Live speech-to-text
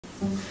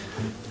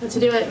Let's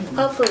do it.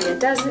 Hopefully it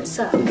doesn't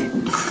suck.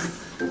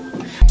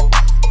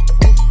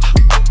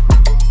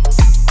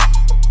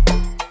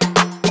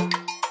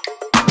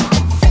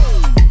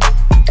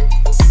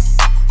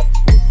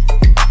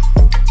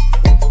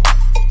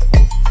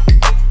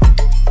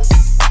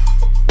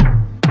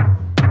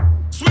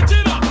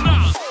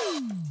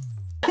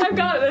 I've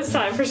got it this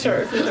time for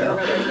sure.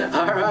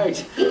 All right.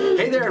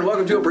 Hey there, and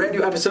welcome to a brand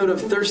new episode of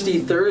Thirsty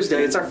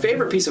Thursday. It's our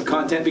favorite piece of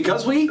content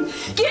because we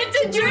Get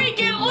to drink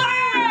at work!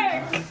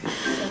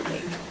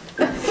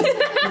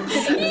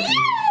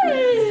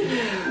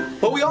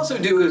 What we also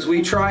do is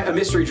we try a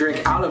mystery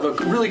drink out of a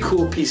really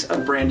cool piece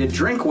of branded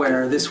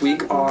drinkware. This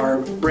week, our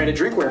branded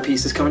drinkware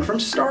piece is coming from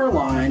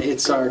Starline.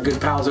 It's our good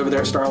pals over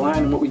there at Starline,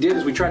 and what we did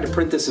is we tried to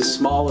print this as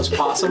small as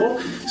possible.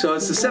 So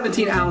it's the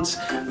 17-ounce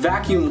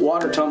vacuum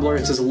water tumbler.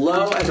 It's as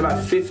low as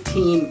about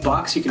 15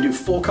 bucks. You can do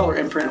full color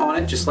imprint on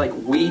it, just like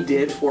we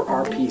did for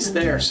our piece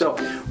there. So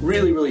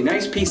really, really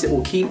nice piece. It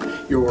will keep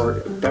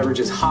your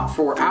beverages hot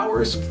for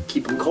hours,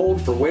 keep them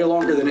cold for way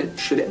longer than it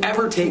should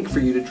ever take for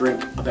you to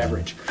drink a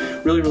beverage.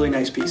 Really, really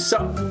nice piece.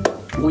 So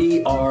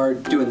we are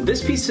doing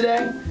this piece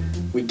today.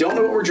 We don't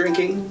know what we're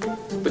drinking,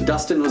 but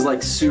Dustin was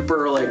like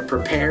super like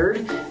prepared,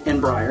 and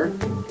Briar,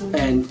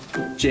 and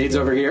Jade's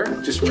over here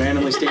just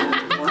randomly standing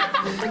in the corner,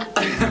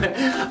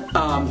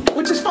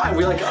 which is fine.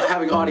 We like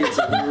having audiences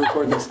when we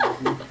record this.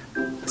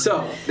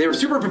 So they were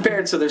super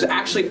prepared. So there's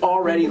actually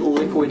already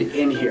liquid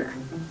in here.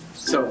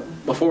 So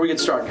before we get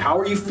started, how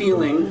are you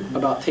feeling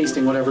about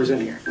tasting whatever's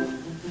in here?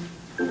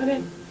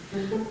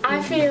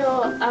 I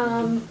feel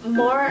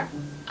more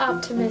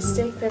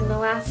optimistic than the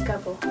last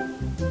couple.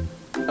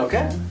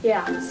 Okay.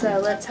 Yeah, so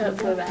let's hope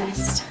for the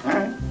best. All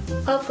right.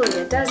 Hopefully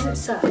it doesn't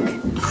suck. 1,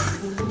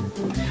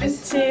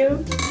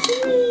 2,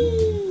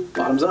 3.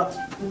 Bottoms up.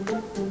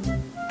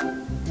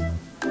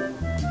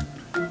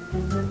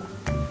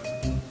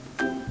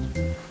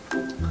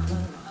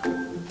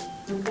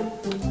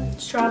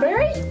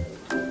 Strawberry?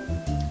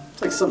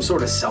 It's like some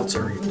sort of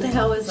seltzer. What the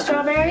hell is that?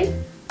 Strawberry?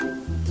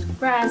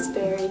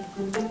 Raspberry.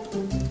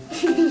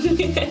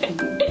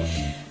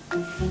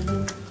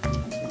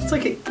 It's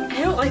like it.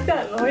 I don't like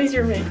that noise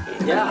you're making.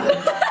 Yeah.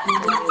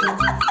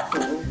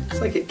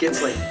 It's like it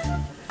gets like.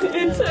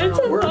 It's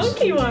a Worse.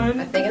 funky one.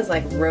 I think it's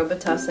like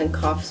Robitussin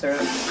cough syrup.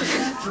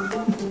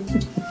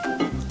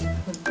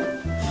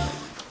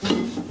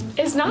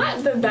 It's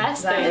not the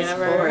best That thing is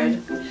ever.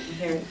 horrid.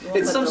 Here, we'll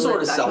It's put some the sort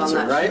lid of back on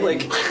seltzer, that right?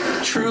 shit.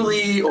 Like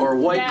Truly or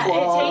White Yeah, it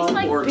Claw tastes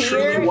like or beer.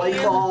 Truly White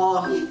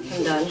Claw.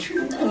 I'm done.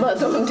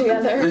 Both of them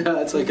together. Yeah,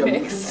 it's like a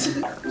Mixed.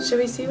 Should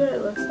we see what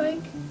it looks like?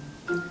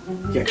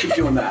 Yeah, keep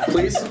doing that,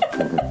 please.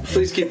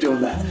 Please keep doing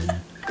that.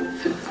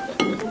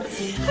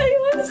 I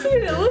want to see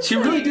what it looks She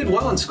like. really did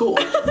well in school.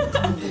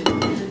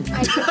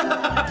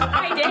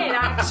 I did,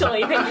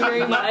 actually. Thank you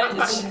very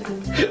much.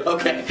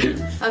 Okay.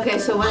 Okay,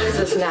 so what is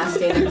this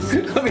nastiness?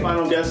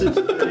 Final guesses?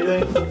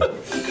 Anything?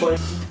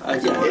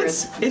 Yeah,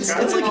 it's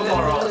like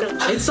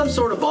it's some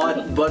sort of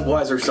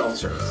Budweiser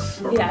seltzer.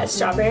 Yeah, it's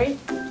strawberry.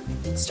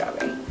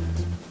 Strawberry.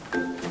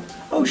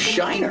 Oh,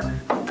 Shiner.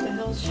 What the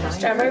hell's shiny?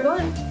 Strawberry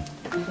blonde.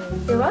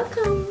 You're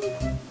welcome.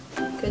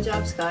 Good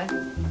job, Sky.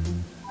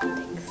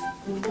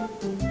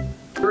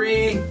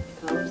 3.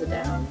 Thumbs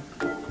down.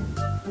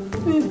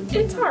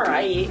 It's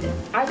alright.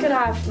 I could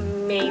have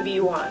maybe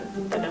one,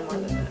 but no more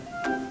than that.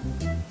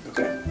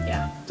 Okay.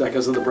 Yeah. Is that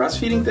because of the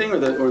breastfeeding thing or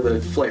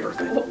the flavor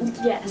thing? Well,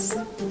 yes.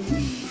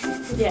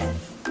 Yes.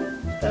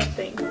 Those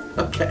things.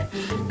 Okay.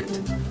 Good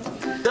to know.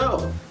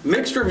 So,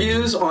 mixed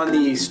reviews on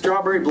the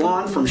Strawberry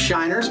Blonde from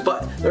Shiners,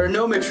 but there are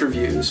no mixed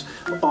reviews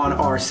on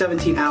our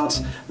 17-ounce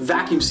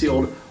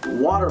vacuum-sealed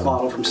water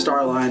bottle from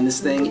Starline. This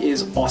thing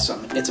is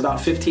awesome. It's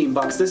about 15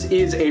 bucks. This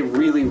is a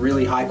really,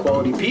 really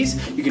high-quality piece.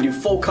 You can do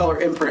full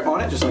color imprint on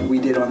it, just like we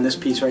did on this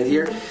piece right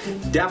here.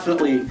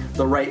 Definitely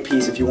the right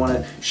piece if you want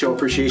to show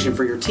appreciation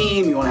for your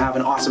team, you want to have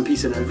an awesome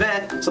piece at an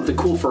event, something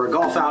cool for a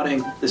golf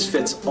outing. This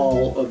fits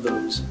all of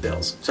those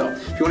bills. So,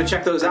 if you want to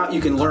check those out, you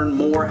can learn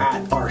more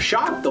at our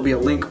shop. There'll be a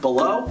link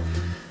below.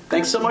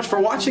 Thanks so much for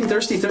watching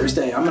Thirsty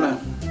Thursday. I'm gonna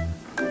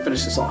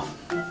finish this off.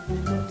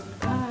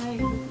 Bye.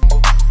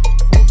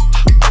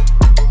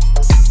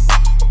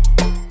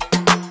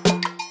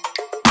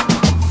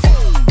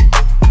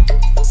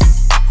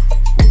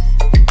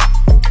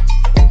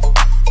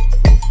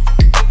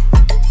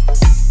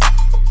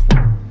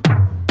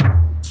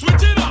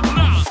 Switch it up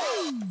now!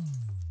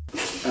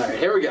 All right,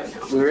 here we go.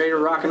 We ready to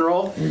rock and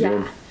roll?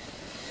 Yeah.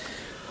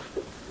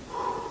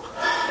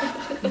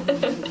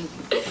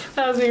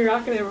 That was me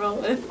rocking and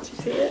rolling. Did you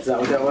see it? Is that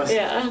what that was?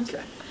 Yeah.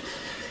 Okay.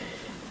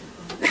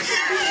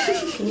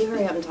 Can you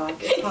hurry up and talk?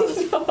 It's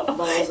hot as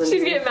balls in She's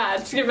here. getting mad.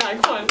 She's getting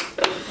mad. Come on.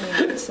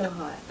 It's so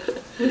hot.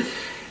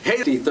 Hey,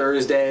 Thirsty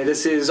Thursday.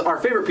 This is our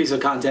favorite piece of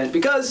content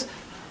because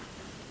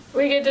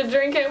We get to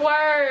drink at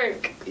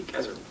work. you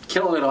guys are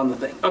killing it on the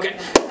thing. Okay.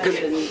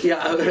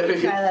 Yeah. Try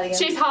that again.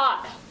 She's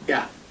hot.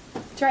 Yeah.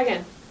 Try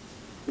again.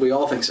 We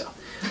all think so.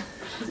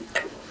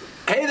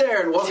 Hey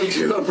there, and welcome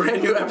to a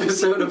brand new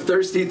episode of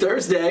Thirsty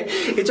Thursday.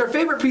 It's our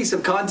favorite piece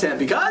of content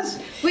because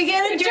We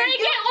get a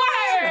Drink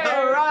at work.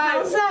 all right.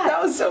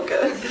 That was so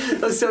good.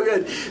 That was so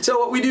good. So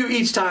what we do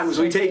each time is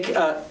we take,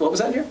 what was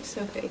that here? So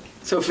fake.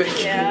 So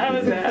fake. Yeah, that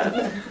was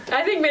bad.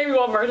 I think maybe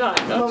one more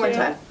time. One more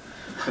time.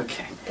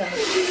 Okay.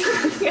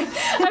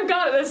 I've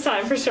got it this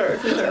time for sure.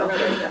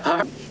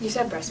 Alright. You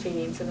said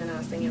breastfeeding, so then I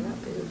was thinking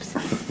about boobs.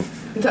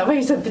 Is that why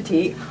you said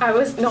petite? I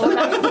was no.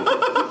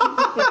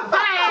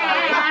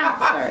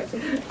 Sorry.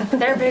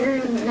 They're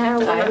bigger now.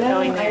 I know.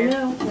 Going there.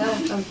 No.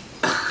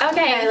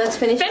 Okay, let's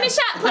finish. Finish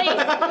up,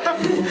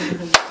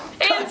 please.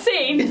 And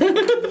scene.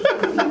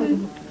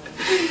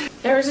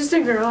 There was just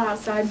a girl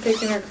outside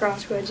picking her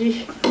crotch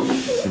wedgie.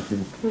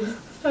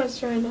 I was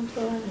trying not to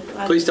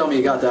laugh. Please tell me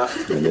you got that.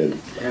 I did.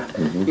 Yeah.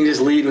 You can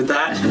just lead with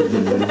that.